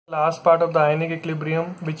Last part of the ionic equilibrium,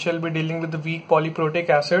 which shall be dealing with the weak polyprotic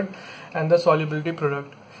acid and the solubility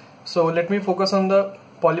product. So let me focus on the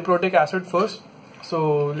polyprotic acid first.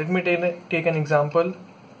 So let me take an example,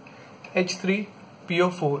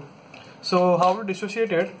 H3PO4. So how to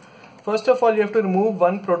dissociate it? First of all, you have to remove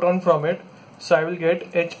one proton from it. So I will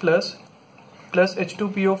get H plus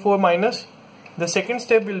H2PO4 minus. The second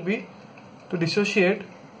step will be to dissociate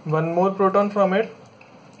one more proton from it,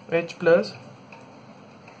 H plus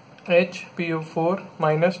HPO4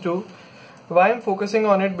 minus 2. Why I am focusing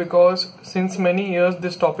on it? Because since many years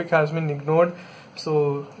this topic has been ignored,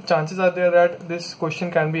 so chances are there that this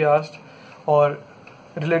question can be asked or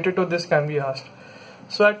related to this can be asked.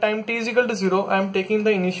 So at time t is equal to 0, I am taking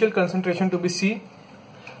the initial concentration to be C.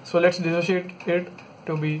 So let's dissociate it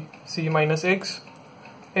to be C minus X,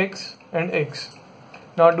 X and X.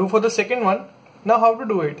 Now do for the second one. Now how to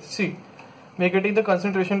do it? See, we are getting the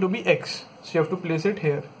concentration to be X, so you have to place it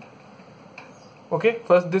here. Okay,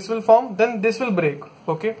 first this will form, then this will break.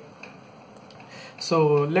 Okay,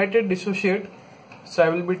 so let it dissociate. So I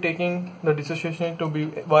will be taking the dissociation to be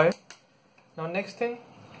Y. Now next thing,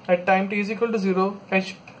 at time t is equal to 0,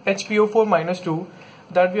 HPO4 minus 2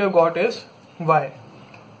 that we have got is Y.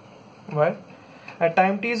 Y. At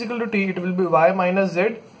time t is equal to t, it will be Y minus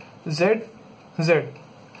Z, Z, Z.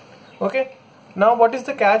 Okay. Now what is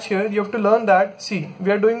the catch here? You have to learn that, see,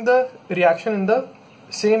 we are doing the reaction in the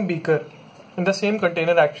same beaker, in the same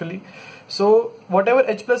container actually. So whatever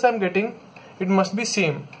H plus I am getting, it must be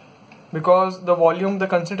same, because the volume, the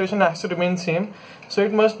concentration has to remain same. So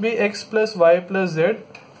it must be X plus Y plus Z.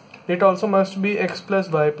 It also must be X plus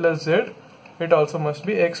Y plus Z. It also must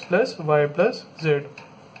be X plus Y plus Z.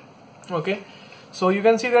 Okay. So you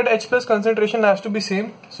can see that H plus concentration has to be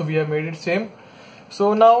same. So we have made it same.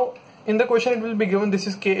 So now in the question it will be given this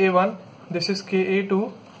is Ka1, this is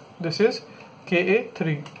Ka2, this is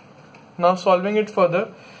Ka3. Now solving it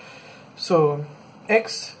further, so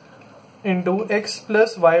X into X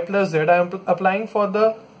plus Y plus Z, I am applying for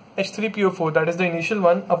the H3PO4, that is the initial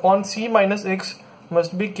one, upon C minus X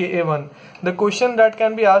must be Ka1. The question that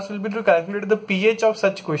can be asked will be to calculate the pH of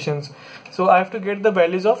such questions. So I have to get the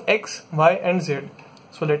values of X, Y and Z.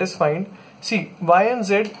 So let us find. See, Y and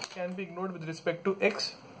Z can be ignored with respect to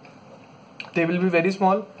X. They will be very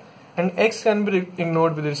small, and X can be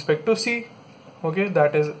ignored with respect to C. Okay,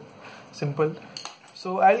 that is simple.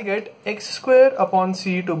 So I'll get X square upon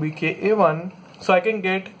C to be Ka1. So I can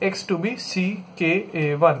get X to be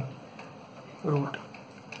CKa1 root.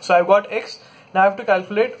 So I've got X. Now I have to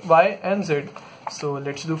calculate Y and Z. So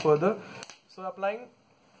let's do further. So applying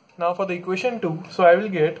now for the equation 2. So I will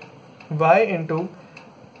get Y into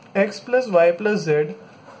X plus Y plus Z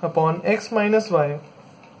upon X minus Y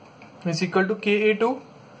is equal to Ka2.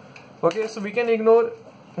 Okay, so we can ignore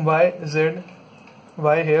Y, Z,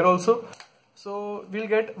 Y here also. So we'll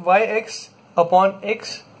get Yx upon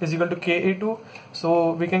X is equal to Ka2.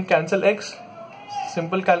 So we can cancel X.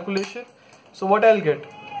 Simple calculation. So what I'll get?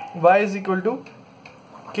 Y is equal to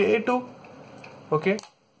Ka2. Okay.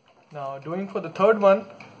 Now doing for the third one,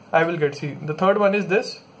 I will get, see, the third one is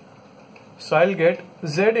this. So I'll get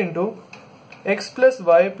Z into X plus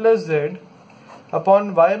Y plus Z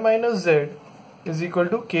upon Y minus Z is equal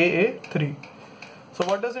to Ka3. So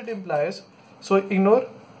what does it implies? So ignore.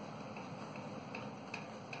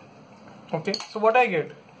 Okay, so what I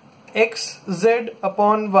get? XZ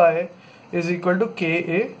upon Y is equal to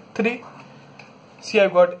Ka3. See,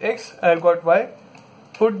 I've got X, I've got Y.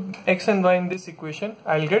 Put X and Y in this equation,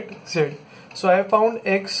 I'll get Z. So I have found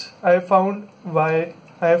X, I have found Y,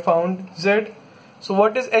 I have found Z. So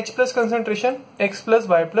what is H plus concentration? X plus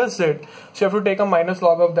Y plus Z. So you have to take a minus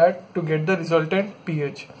log of that to get the resultant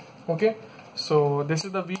pH. Okay. So this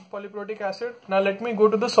is the weak polyprotic acid. Now let me go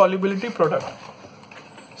to the solubility product.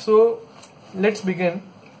 So let's begin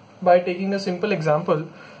by taking a simple example.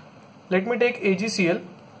 Let me take AgCl,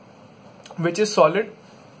 which is solid.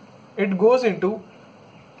 It goes into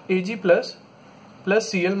Ag plus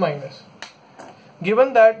Cl minus.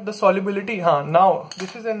 Given that the solubility, now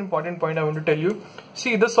this is an important point I want to tell you.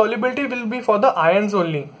 See, the solubility will be for the ions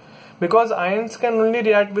only, because ions can only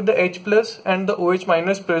react with the H plus and the OH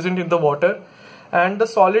minus present in the water, and the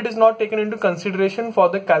solid is not taken into consideration for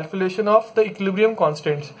the calculation of the equilibrium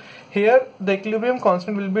constants. Here the equilibrium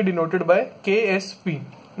constant will be denoted by Ksp.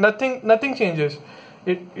 Nothing changes.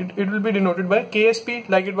 It will be denoted by Ksp,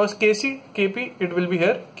 like it was Kc, Kp, it will be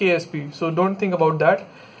here Ksp. So don't think about that.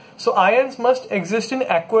 So ions must exist in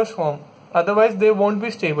aqueous form, otherwise they won't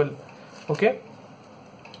be stable. Okay.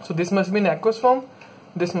 So this must be in aqueous form,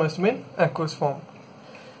 this must be in aqueous form.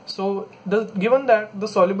 So given that the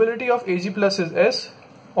solubility of Ag plus is S,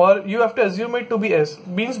 or you have to assume it to be S,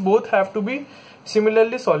 means both have to be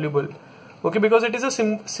similarly soluble. Okay, because it is a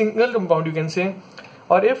single compound, you can say.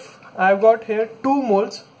 Or if I've got here 2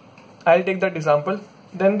 moles, I'll take that example,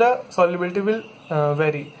 then the solubility will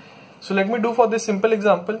vary. So let me do for this simple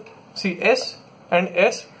example. See, S and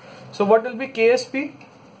S. So what will be KSP?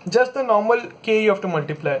 Just the normal K you have to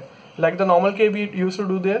multiply, like the normal K we used to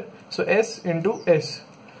do there. So S into S.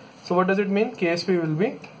 So what does it mean? KSP will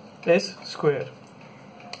be S square.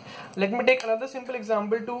 Let me take another simple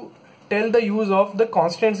example to tell the use of the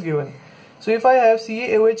constants given. So if I have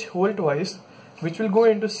CaOH whole twice, which will go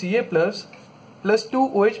into Ca plus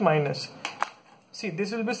 2OH minus. See,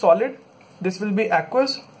 this will be solid, this will be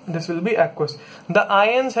aqueous, this will be aqueous. The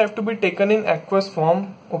ions have to be taken in aqueous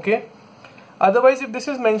form, okay? Otherwise, if this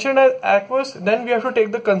is mentioned as aqueous, then we have to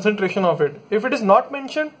take the concentration of it. If it is not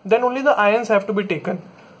mentioned, then only the ions have to be taken,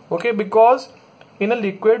 okay? Because in a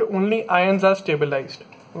liquid, only ions are stabilized,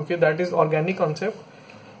 okay? That is organic concept.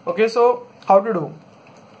 Okay, so how to do?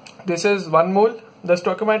 This is 1 mole, the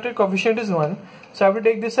stoichiometric coefficient is 1, so I have to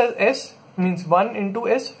take this as S, means 1 into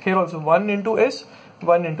S, here also 1 into S,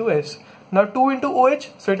 1 into S. Now 2 into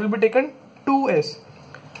OH, so it will be taken 2S.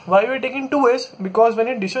 Why we are taking 2S? Because when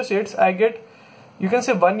it dissociates, I get, you can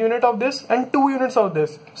say 1 unit of this and 2 units of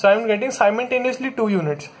this. So I am getting simultaneously 2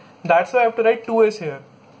 units. That's why I have to write 2S here.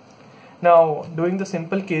 Now doing the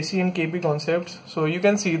simple Kc and Kp concepts, so you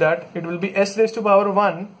can see that it will be S raised to power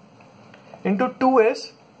 1 into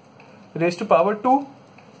 2S raised to power 2,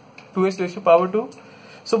 2S raised to power 2.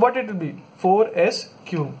 So what it will be? 4S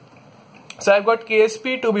cube. So I've got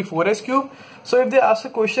KSP to be 4S cube. So if they ask a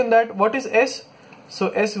question that what is S? So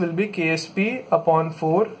S will be KSP upon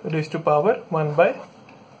 4 raised to power 1 by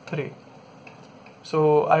 3.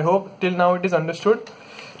 So I hope till now it is understood.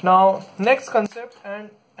 Now next concept,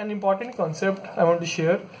 and an important concept I want to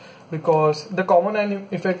share, because the common ion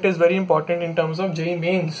effect is very important in terms of JEE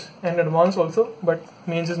mains and advanced also, but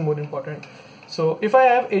mains is more important. So if I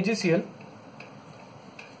have AgCl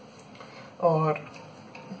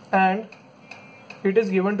and it is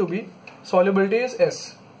given to be solubility is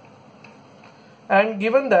S, and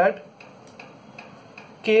given that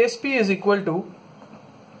KSP is equal to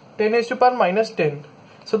 10 raised to power minus 10.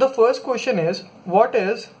 So the first question is, what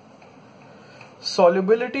is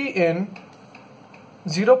solubility in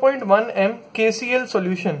 0.1 m KCl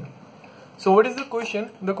solution? So what is the question?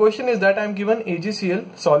 The question is that I am given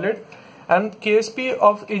AgCl solid and KSP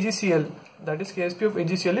of AgCl, that is KSP of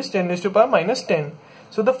AgCl is 10 raised to power minus 10.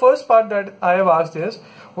 So the first part that I have asked is,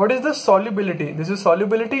 what is the solubility? This is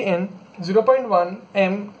solubility in 0.1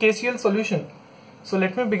 m KCl solution. So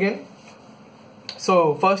let me begin.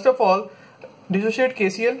 So first of all, dissociate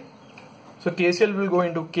KCl. So KCl will go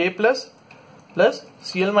into K plus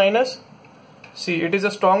Cl minus. See, it is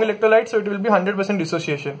a strong electrolyte, so it will be 100%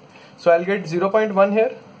 dissociation. So I'll get 0.1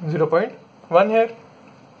 here, 0.1 here.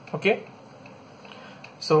 Okay.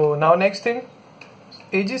 So now next thing,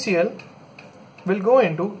 AgCl will go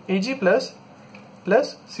into Ag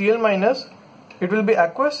plus Cl minus. It will be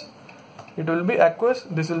aqueous. It will be aqueous.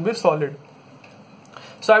 This will be solid.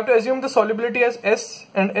 So I have to assume the solubility as S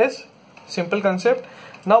and S. Simple concept.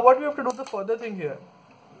 Now what we have to do the further thing here.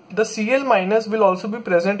 The Cl minus will also be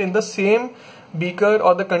present in the same beaker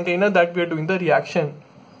or the container that we are doing the reaction.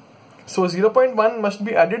 So 0.1 must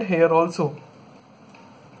be added here also.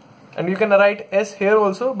 And you can write S here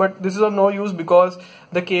also, but this is of no use because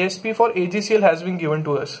the KSP for AgCl has been given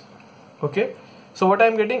to us. Okay. So what I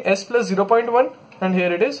am getting, S plus 0.1, and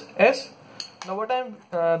here it is S. Now what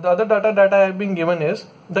the other data that I have been given is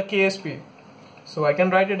the KSP. So I can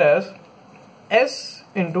write it as S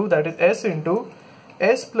into, that is S into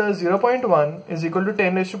S plus 0.1 is equal to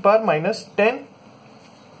 10 raised to power minus 10.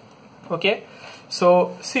 Okay.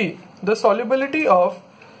 So see, the solubility of,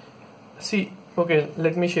 okay,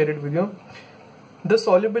 let me share it with you. The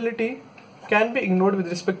solubility can be ignored with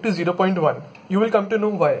respect to 0.1. You will come to know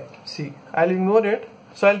why. See, I'll ignore it.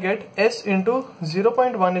 So I'll get S into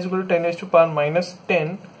 0.1 is equal to 10 raised to power minus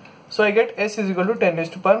 10. So I get S is equal to 10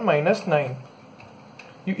 raised to power minus 9.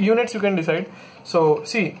 Units you can decide. So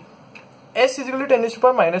see, S is equal to 10 raised to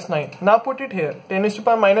power minus 9. Now put it here, 10 raised to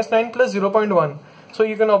power minus 9 plus 0.1. So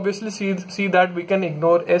you can obviously see that we can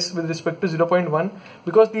ignore S with respect to 0.1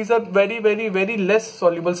 because these are very, very, very less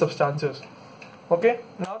soluble substances. Okay.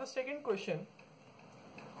 Now the second question.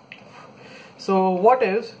 So what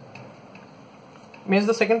is, means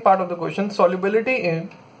the second part of the question, solubility in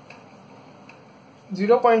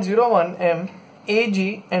 0.01 m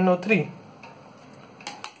AgNO3.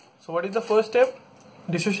 So what is the first step?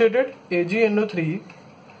 Dissociated AgNO3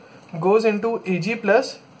 goes into Ag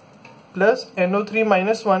plus NO3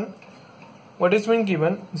 minus 1 what is been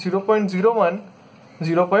given? 0.01,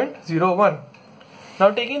 0.01.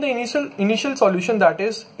 Now taking the initial solution, that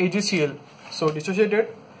is AgCl. So dissociate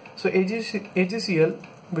it. So AgCl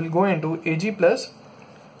will go into Ag plus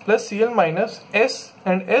Cl minus S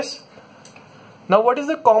and S. Now what is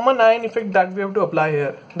the common ion effect that we have to apply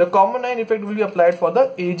here? The common ion effect will be applied for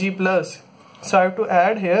the Ag plus. So I have to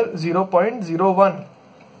add here 0.01.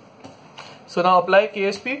 So now apply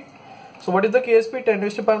KSP. So what is the KSP? 10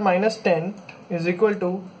 raised to power minus 10 is equal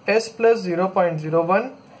to S plus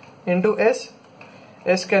 0.01 into S.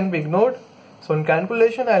 S can be ignored. So in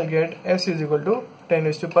calculation I'll get S is equal to 10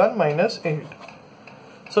 raised to power minus 8.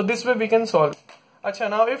 So this way we can solve. Achha,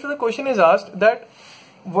 now if the question is asked that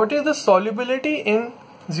what is the solubility in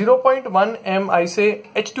 0.1 m, I say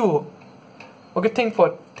H2O. Okay, think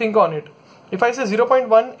on it. If I say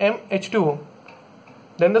 0.1 m H2O,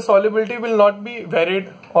 then the solubility will not be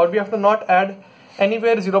varied, or we have to not add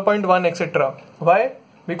anywhere 0.1 etc. Why?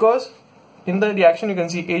 Because in the reaction you can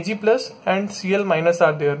see Ag plus and Cl minus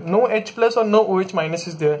are there. No H plus or no OH minus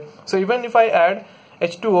is there. So even if I add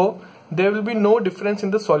H2O, there will be no difference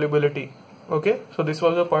in the solubility. Okay, so this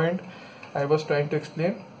was the point I was trying to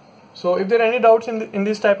explain. So if there are any doubts in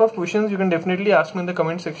this type of questions, you can definitely ask me in the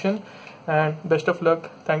comment section, and best of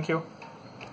luck. Thank you.